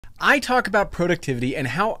I talk about productivity and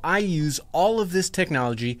how I use all of this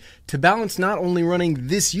technology to balance not only running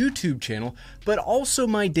this YouTube channel, but also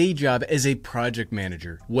my day job as a project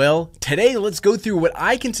manager. Well, today let's go through what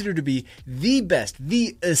I consider to be the best,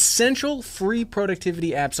 the essential free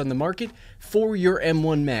productivity apps on the market for your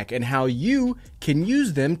M1 Mac and how you can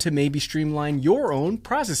use them to maybe streamline your own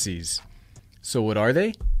processes. So what are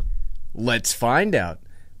they? Let's find out.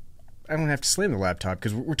 I don't have to slam the laptop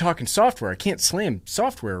because we're talking software. I can't slam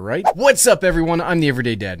software, right? What's up, everyone? I'm the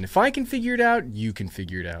Everyday Dad, and if I can figure it out, you can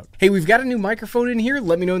figure it out. Hey, we've got a new microphone in here.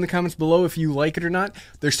 Let me know in the comments below if you like it or not.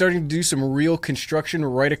 They're starting to do some real construction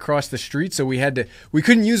right across the street, so we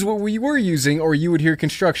couldn't use what we were using, or you would hear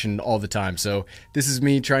construction all the time. So this is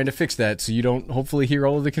me trying to fix that so you don't hopefully hear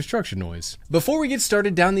all of the construction noise. Before we get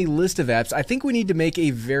started down the list of apps, I think we need to make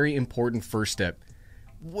a very important first step.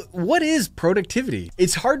 What is productivity?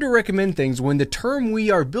 It's hard to recommend things when the term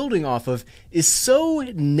we are building off of is so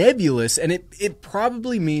nebulous, and it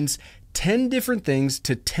probably means 10 different things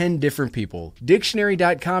to 10 different people.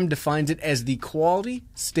 Dictionary.com defines it as the quality,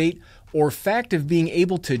 state, or fact of being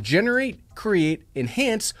able to generate, create,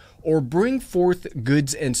 enhance, or bring forth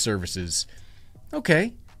goods and services.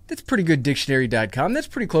 Okay. That's pretty good, Dictionary.com. That's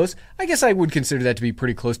pretty close. I guess I would consider that to be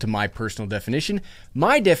pretty close to my personal definition.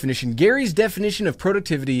 My definition, Gary's definition of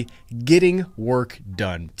productivity, getting work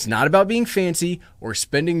done. It's not about being fancy or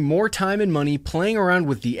spending more time and money playing around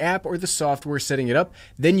with the app or the software setting it up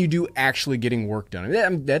than you do actually getting work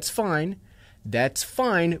done. That's fine. That's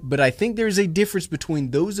fine, but I think there's a difference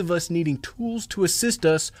between those of us needing tools to assist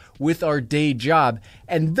us with our day job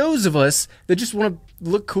and those of us that just want to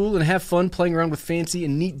look cool and have fun playing around with fancy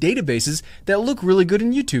and neat databases that look really good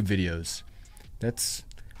in YouTube videos. That's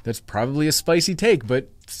probably a spicy take, but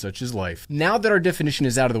such is life. Now that our definition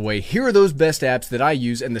is out of the way, here are those best apps that I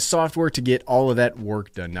use and the software to get all of that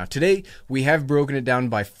work done. Now today, we have broken it down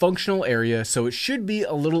by functional area, so it should be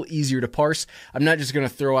a little easier to parse. I'm not just going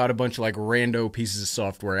to throw out a bunch of like rando pieces of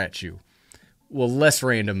software at you. Well, less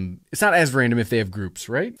random. It's not as random if they have groups,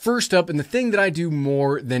 right? First up, and the thing that I do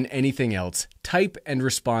more than anything else, type and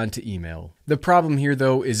respond to email. The problem here,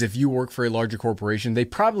 though, is if you work for a larger corporation, they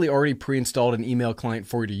probably already pre-installed an email client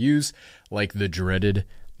for you to use, like the dreaded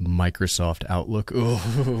Microsoft Outlook.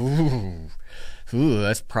 Ooh,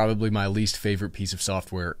 that's probably my least favorite piece of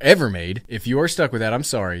software ever made. If you are stuck with that, I'm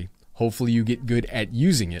sorry. Hopefully you get good at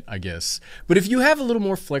using it, I guess. But if you have a little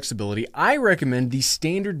more flexibility, I recommend the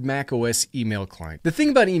standard macOS email client. The thing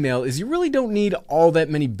about email is you really don't need all that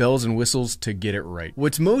many bells and whistles to get it right.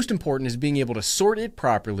 What's most important is being able to sort it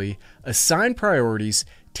properly, assign priorities,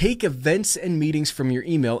 take events and meetings from your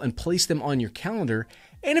email and place them on your calendar.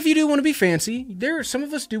 And if you do want to be fancy, some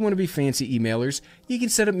of us do want to be fancy emailers, you can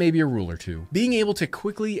set up maybe a rule or two. Being able to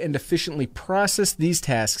quickly and efficiently process these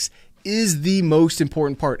tasks is the most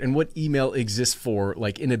important part and what email exists for,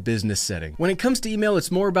 like in a business setting. When it comes to email, it's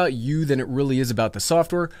more about you than it really is about the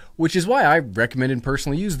software, which is why I recommend and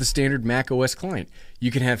personally use the standard macOS client. You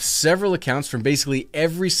can have several accounts from basically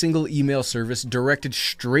every single email service directed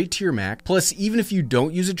straight to your Mac. Plus, even if you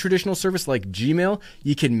don't use a traditional service like Gmail,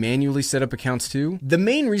 you can manually set up accounts too. The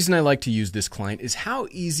main reason I like to use this client is how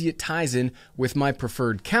easy it ties in with my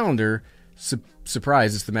preferred calendar.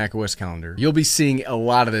 Surprise, it's the macOS calendar. You'll be seeing a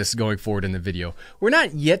lot of this going forward in the video. We're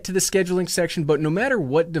not yet to the scheduling section, but no matter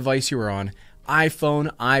what device you are on, iPhone,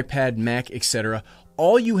 iPad, Mac, etc.,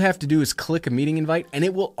 all you have to do is click a meeting invite and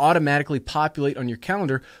it will automatically populate on your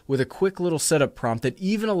calendar with a quick little setup prompt that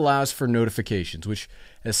even allows for notifications, which,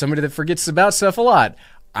 as somebody that forgets about stuff a lot,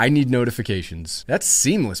 I need notifications. That's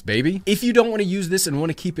seamless, baby. If you don't want to use this and want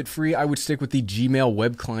to keep it free, I would stick with the Gmail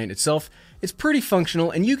web client itself. It's pretty functional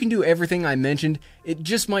and you can do everything I mentioned. It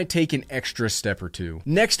just might take an extra step or two.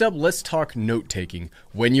 Next up, let's talk note-taking.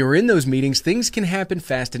 When you're in those meetings, things can happen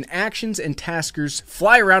fast and actions and taskers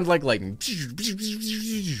fly around like lightning.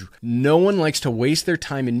 No one likes to waste their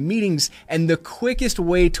time in meetings, and the quickest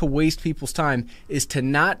way to waste people's time is to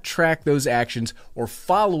not track those actions or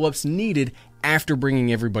follow-ups needed after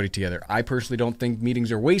bringing everybody together. I personally don't think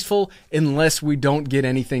meetings are wasteful unless we don't get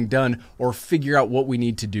anything done or figure out what we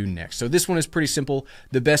need to do next. So this one is pretty simple.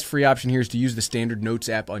 The best free option here is to use the standard Notes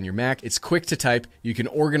app on your Mac. It's quick to type. You can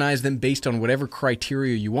organize them based on whatever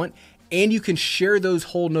criteria you want, and you can share those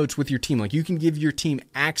whole notes with your team. Like you can give your team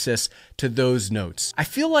access to those notes. I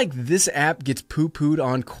feel like this app gets poo-pooed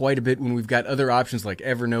on quite a bit when we've got other options like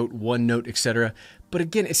Evernote, OneNote, etc. But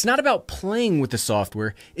again, it's not about playing with the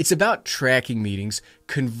software. It's about tracking meetings,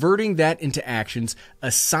 converting that into actions,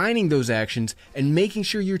 assigning those actions, and making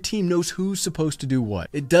sure your team knows who's supposed to do what.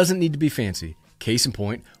 It doesn't need to be fancy. Case in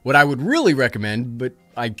point, what I would really recommend, but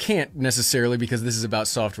I can't necessarily because this is about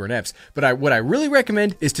software and apps, but what I really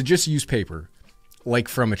recommend is to just use paper. Like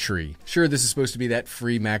from a tree. Sure, this is supposed to be that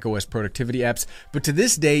free macOS productivity apps, but to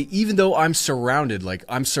this day, even though I'm surrounded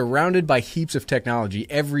by heaps of technology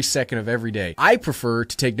every second of every day, I prefer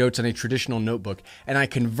to take notes on a traditional notebook, and I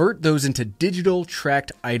convert those into digital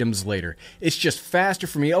tracked items later. It's just faster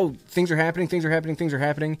for me. Oh, things are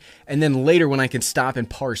happening, and then later when I can stop and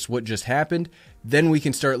parse what just happened, then we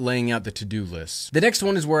can start laying out the to-do lists. The next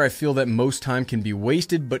one is where I feel that most time can be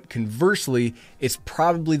wasted, but conversely, it's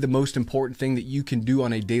probably the most important thing that you can do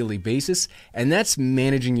on a daily basis, and that's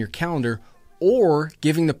managing your calendar or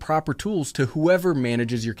giving the proper tools to whoever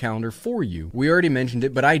manages your calendar for you. We already mentioned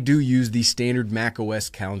it, but I do use the standard macOS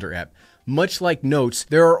calendar app. Much like Notes,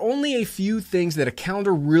 there are only a few things that a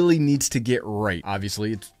calendar really needs to get right.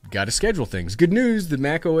 Obviously, it's got to schedule things. Good news, the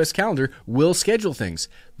macOS calendar will schedule things.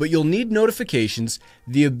 But you'll need notifications,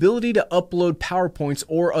 the ability to upload PowerPoints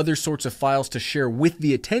or other sorts of files to share with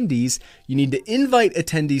the attendees. You need to invite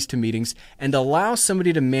attendees to meetings and allow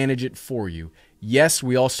somebody to manage it for you. Yes,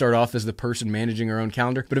 we all start off as the person managing our own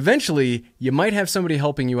calendar, but eventually you might have somebody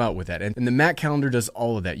helping you out with that. And the Mac calendar does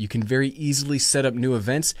all of that. You can very easily set up new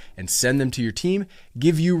events and send them to your team,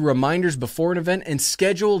 give you reminders before an event, and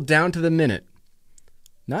schedule down to the minute.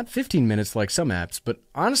 Not 15 minutes like some apps, but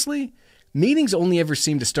honestly, meetings only ever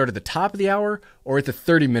seem to start at the top of the hour or at the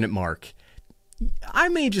 30-minute mark. I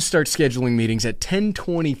may just start scheduling meetings at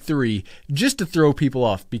 10:23 just to throw people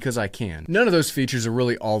off because I can. None of those features are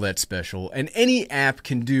really all that special, and any app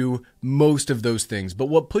can do most of those things, but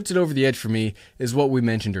what puts it over the edge for me is what we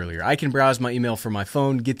mentioned earlier. I can browse my email from my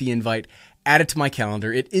phone, get the invite, add it to my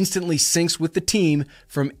calendar. It instantly syncs with the team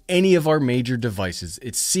from any of our major devices.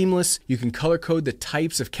 It's seamless. You can color code the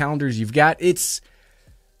types of calendars you've got.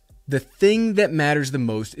 The thing that matters the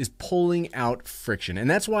most is pulling out friction, and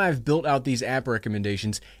that's why I've built out these app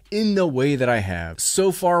recommendations in the way that I have.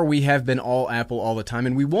 So far, we have been all Apple all the time,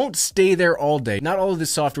 and we won't stay there all day. Not all of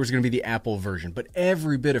this software is going to be the Apple version, but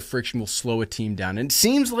every bit of friction will slow a team down, and it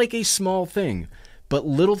seems like a small thing, but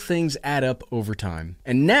little things add up over time.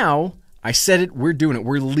 And now, I said it, we're doing it.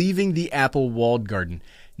 We're leaving the Apple walled garden.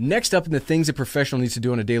 Next up in the things a professional needs to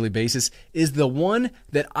do on a daily basis is the one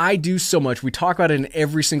that I do so much. We talk about it in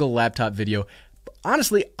every single laptop video.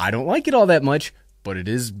 Honestly, I don't like it all that much, but it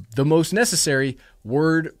is the most necessary: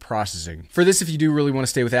 word processing. For this, if you do really want to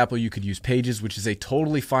stay with Apple, you could use Pages, which is a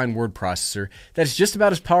totally fine word processor that's just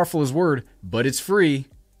about as powerful as Word, but it's free.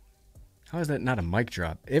 How is that not a mic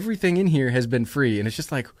drop? Everything in here has been free, and it's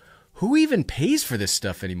just like, who even pays for this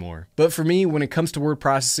stuff anymore? But for me, when it comes to word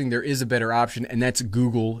processing, there is a better option, and that's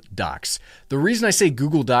Google Docs. The reason I say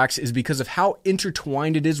Google Docs is because of how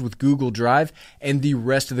intertwined it is with Google Drive and the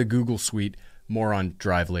rest of the Google suite. More on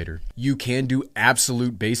Drive later. You can do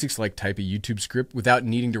absolute basics like type a YouTube script without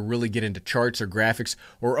needing to really get into charts or graphics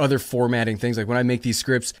or other formatting things. Like when I make these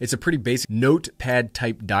scripts, it's a pretty basic notepad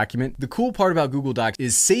type document. The cool part about Google Docs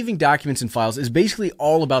is saving documents and files is basically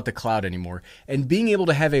all about the cloud anymore, and being able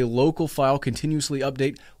to have a local file continuously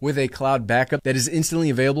update with a cloud backup that is instantly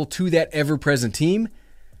available to that ever-present team.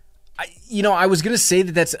 I was going to say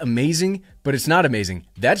that that's amazing, but it's not amazing.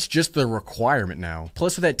 That's just the requirement now.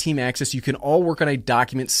 Plus, with that team access, you can all work on a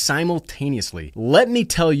document simultaneously. Let me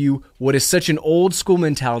tell you what is such an old school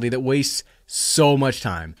mentality that wastes so much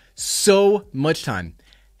time. So much time.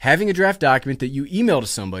 Having a draft document that you email to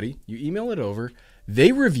somebody, you email it over,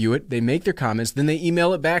 they review it, they make their comments, then they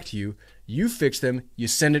email it back to you. You fix them, you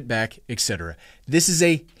send it back, etc. This is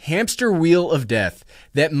a hamster wheel of death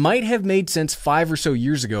that might have made sense 5 or so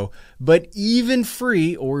years ago, but even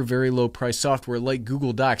free or very low price software like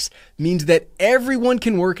Google Docs means that everyone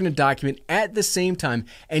can work in a document at the same time,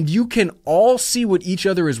 and you can all see what each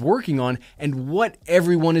other is working on and what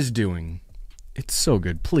everyone is doing. It's so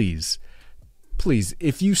good. Please,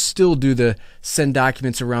 if you still do the send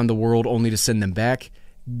documents around the world only to send them back,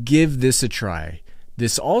 give this a try.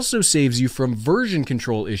 This also saves you from version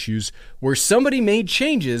control issues where somebody made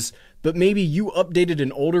changes, but maybe you updated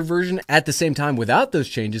an older version at the same time without those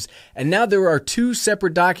changes, and now there are 2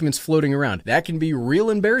 separate documents floating around. That can be real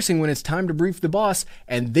embarrassing when it's time to brief the boss,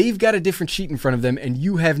 and they've got a different sheet in front of them, and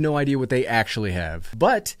you have no idea what they actually have.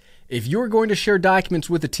 But if you're going to share documents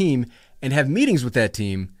with a team and have meetings with that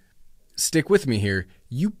team, stick with me here,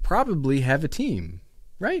 you probably have a team.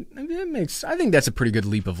 Right? I think that's a pretty good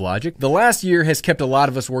leap of logic. The last year has kept a lot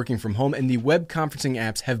of us working from home, and the web conferencing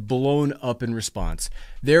apps have blown up in response.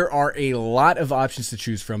 There are a lot of options to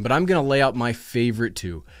choose from, but I'm going to lay out my favorite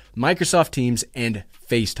 2, Microsoft Teams and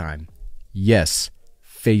Facetime. Yes,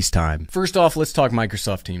 FaceTime. First off, let's talk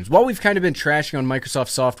Microsoft Teams. While we've kind of been trashing on Microsoft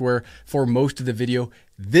software for most of the video,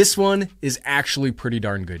 this one is actually pretty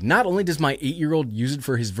darn good. Not only does my 8-year-old use it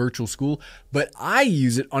for his virtual school, but I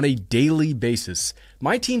use it on a daily basis.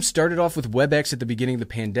 My team started off with WebEx at the beginning of the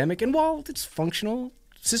pandemic, and while it's functional,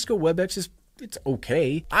 Cisco WebEx it's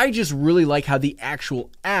okay. I just really like how the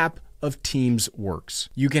actual app of Teams works.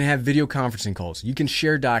 You can have video conferencing calls, you can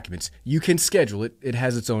share documents, you can schedule it. It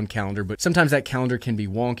has its own calendar, but sometimes that calendar can be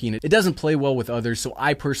wonky and it doesn't play well with others, so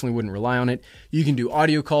I personally wouldn't rely on it. You can do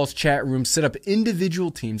audio calls, chat rooms, set up individual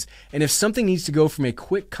teams, and if something needs to go from a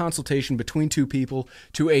quick consultation between two people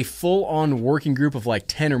to a full-on working group of like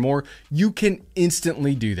 10 or more, you can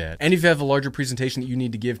instantly do that. And if you have a larger presentation that you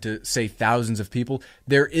need to give to, say, thousands of people,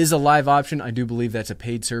 there is a live option. I do believe that's a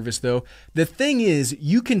paid service though. The thing is,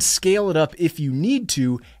 you can scale it up if you need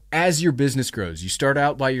to as your business grows. You start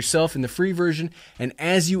out by yourself in the free version, and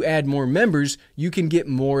as you add more members, you can get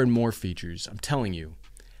more and more features. I'm telling you.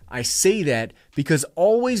 I say that because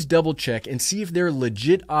always double check and see if there are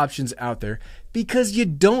legit options out there, because you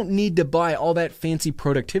don't need to buy all that fancy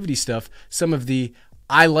productivity stuff some of the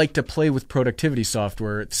I like to play with productivity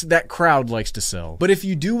software that crowd likes to sell. But if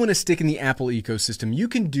you do want to stick in the Apple ecosystem, you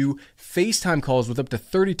can do FaceTime calls with up to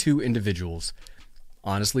 32 individuals.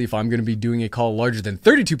 Honestly, if I'm going to be doing a call larger than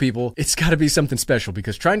 32 people, it's got to be something special,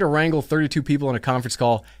 because trying to wrangle 32 people on a conference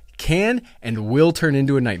call can and will turn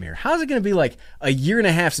into a nightmare. How's it going to be like a year and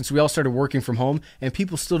a half since we all started working from home and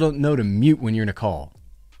people still don't know to mute when you're in a call?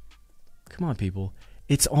 Come on, people.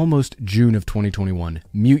 It's almost June of 2021.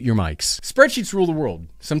 Mute your mics. Spreadsheets rule the world.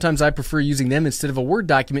 Sometimes I prefer using them instead of a Word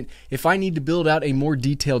document if I need to build out a more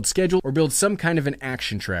detailed schedule or build some kind of an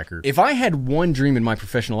action tracker. If I had one dream in my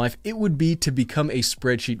professional life, it would be to become a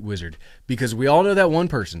spreadsheet wizard, because we all know that one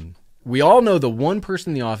person. We all know the one person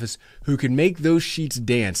in the office who can make those sheets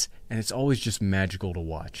dance, and it's always just magical to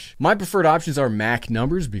watch. My preferred options are Mac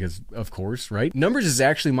Numbers, because of course, right? Numbers is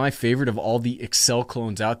actually my favorite of all the Excel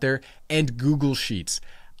clones out there, and Google Sheets.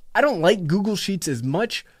 I don't like Google Sheets as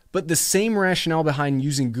much, but the same rationale behind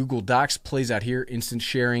using Google Docs plays out here. Instant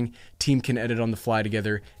sharing, team can edit on the fly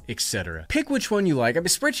together, etc. Pick which one you like. I mean,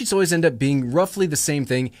 spreadsheets always end up being roughly the same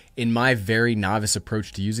thing in my very novice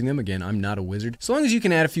approach to using them. Again, I'm not a wizard. So long as you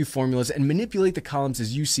can add a few formulas and manipulate the columns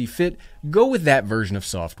as you see fit, go with that version of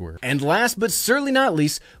software. And last but certainly not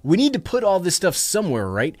least, we need to put all this stuff somewhere,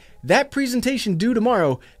 right? That presentation due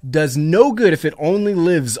tomorrow does no good if it only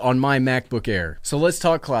lives on my MacBook Air. So let's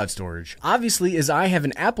talk cloud storage. Obviously, as I have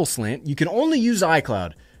an Apple slant, you can only use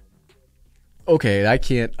iCloud. Okay, I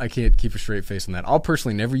can't keep a straight face on that. I'll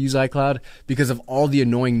personally never use iCloud because of all the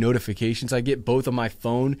annoying notifications I get both on my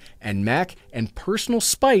phone and Mac, and personal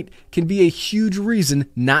spite can be a huge reason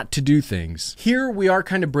not to do things. Here we are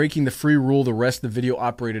kind of breaking the free rule the rest of the video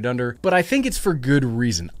operated under, but I think it's for good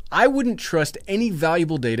reason. I wouldn't trust any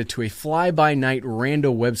valuable data to a fly-by-night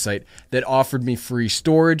rando website that offered me free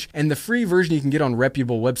storage, and the free version you can get on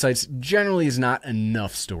reputable websites generally is not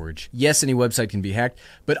enough storage. Yes, any website can be hacked,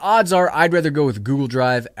 but odds are I'd rather go with Google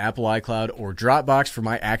Drive, Apple iCloud, or Dropbox for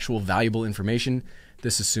my actual valuable information.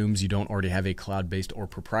 This assumes you don't already have a cloud-based or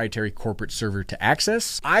proprietary corporate server to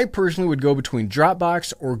access. I personally would go between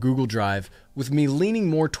Dropbox or Google Drive, with me leaning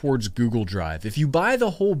more towards Google Drive. If you buy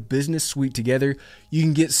the whole business suite together, you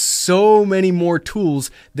can get so many more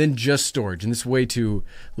tools than just storage. And this way too,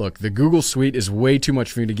 look, the Google suite is way too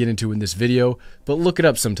much for me to get into in this video, but look it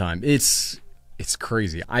up sometime. It's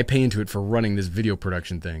crazy. I pay into it for running this video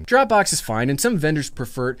production thing. Dropbox is fine, and some vendors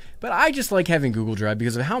prefer it, but I just like having Google Drive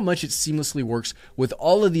because of how much it seamlessly works with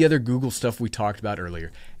all of the other Google stuff we talked about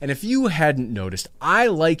earlier. And if you hadn't noticed, I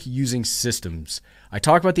like using systems. I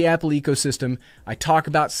talk about the Apple ecosystem. I talk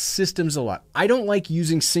about systems a lot. I don't like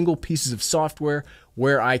using single pieces of software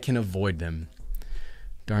where I can avoid them.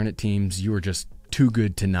 Darn it, teams, you are just too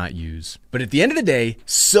good to not use. But at the end of the day,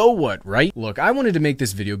 so what, right? Look, I wanted to make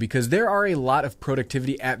this video because there are a lot of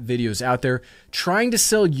productivity app videos out there trying to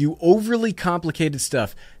sell you overly complicated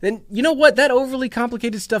stuff. Then you know what? That overly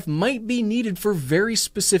complicated stuff might be needed for very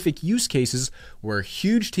specific use cases where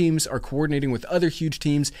huge teams are coordinating with other huge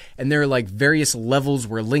teams and there are like various levels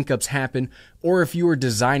where link-ups happen, or if you are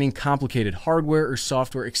designing complicated hardware or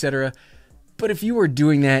software, etc. But if you are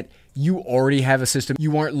doing that, you already have a system,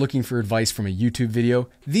 you aren't looking for advice from a YouTube video.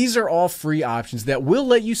 These are all free options that will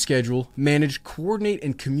let you schedule, manage, coordinate,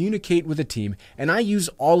 and communicate with a team, and I use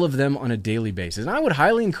all of them on a daily basis. And I would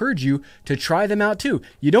highly encourage you to try them out too.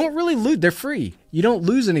 You don't really lose, they're free. You don't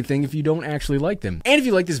lose anything if you don't actually like them. And if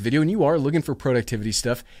you like this video and you are looking for productivity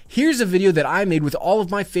stuff, here's a video that I made with all of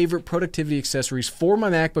my favorite productivity accessories for my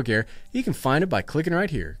MacBook Air. You can find it by clicking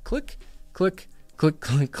right here. Click, click, click,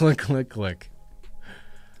 click, click, click, click.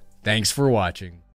 Thanks for watching.